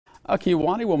A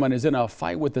Kewaunee woman is in a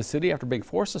fight with the city after being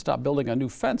forced to stop building a new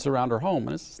fence around her home.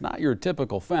 And it's not your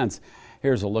typical fence.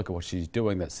 Here's a look at what she's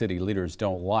doing that city leaders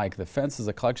don't like. The fence is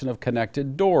a collection of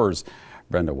connected doors.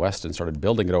 Brenda Weston started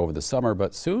building it over the summer,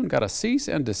 but soon got a cease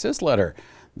and desist letter.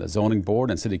 The zoning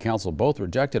board and city council both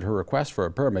rejected her request for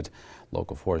a permit.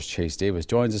 Local 4's Chase Davis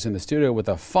joins us in the studio with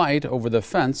a fight over the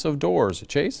fence of doors.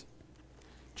 Chase?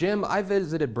 Jim, I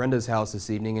visited Brenda's house this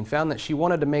evening and found that she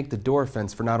wanted to make the door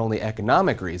fence for not only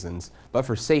economic reasons, but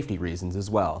for safety reasons as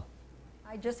well.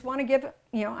 I just want to give,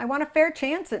 I want a fair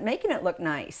chance at making it look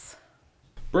nice.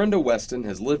 Brenda Weston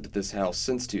has lived at this house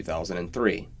since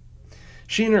 2003.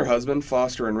 She and her husband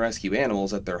foster and rescue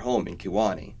animals at their home in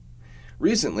Kewaunee.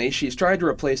 Recently, she's tried to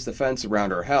replace the fence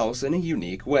around her house in a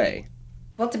unique way.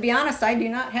 Well, to be honest, I do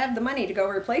not have the money to go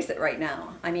replace it right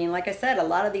now. I mean, like I said, a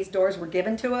lot of these doors were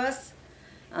given to us.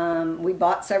 We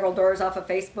bought several doors off of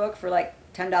Facebook for like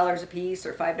 $10 a piece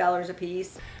or $5 a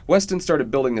piece. Weston started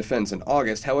building the fence in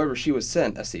August, however she was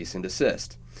sent a cease and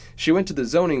desist. She went to the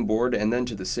zoning board and then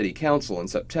to the city council in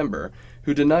September,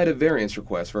 who denied a variance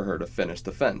request for her to finish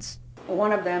the fence.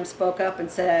 One of them spoke up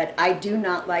and said, "I do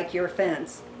not like your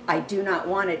fence. I do not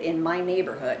want it in my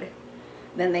neighborhood."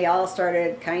 Then they all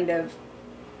started kind of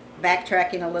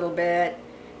backtracking a little bit.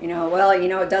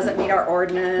 It doesn't meet our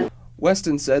ordinance.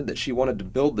 Weston said that she wanted to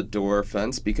build the door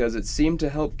fence because it seemed to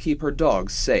help keep her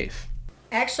dogs safe.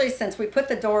 Actually, since we put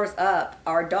the doors up,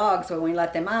 our dogs, when we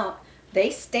let them out, they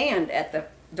stand at the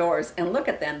doors and look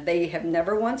at them. They have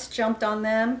never once jumped on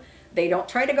them. They don't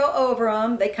try to go over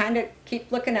them. They kind of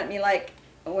keep looking at me like,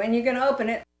 "When are you going to open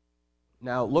it?"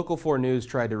 Now, Local 4 News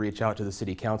tried to reach out to the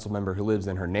city council member who lives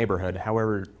in her neighborhood.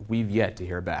 However, we've yet to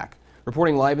hear back.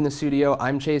 Reporting live in the studio,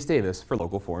 I'm Chase Davis for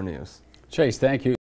Local 4 News. Chase, thank you.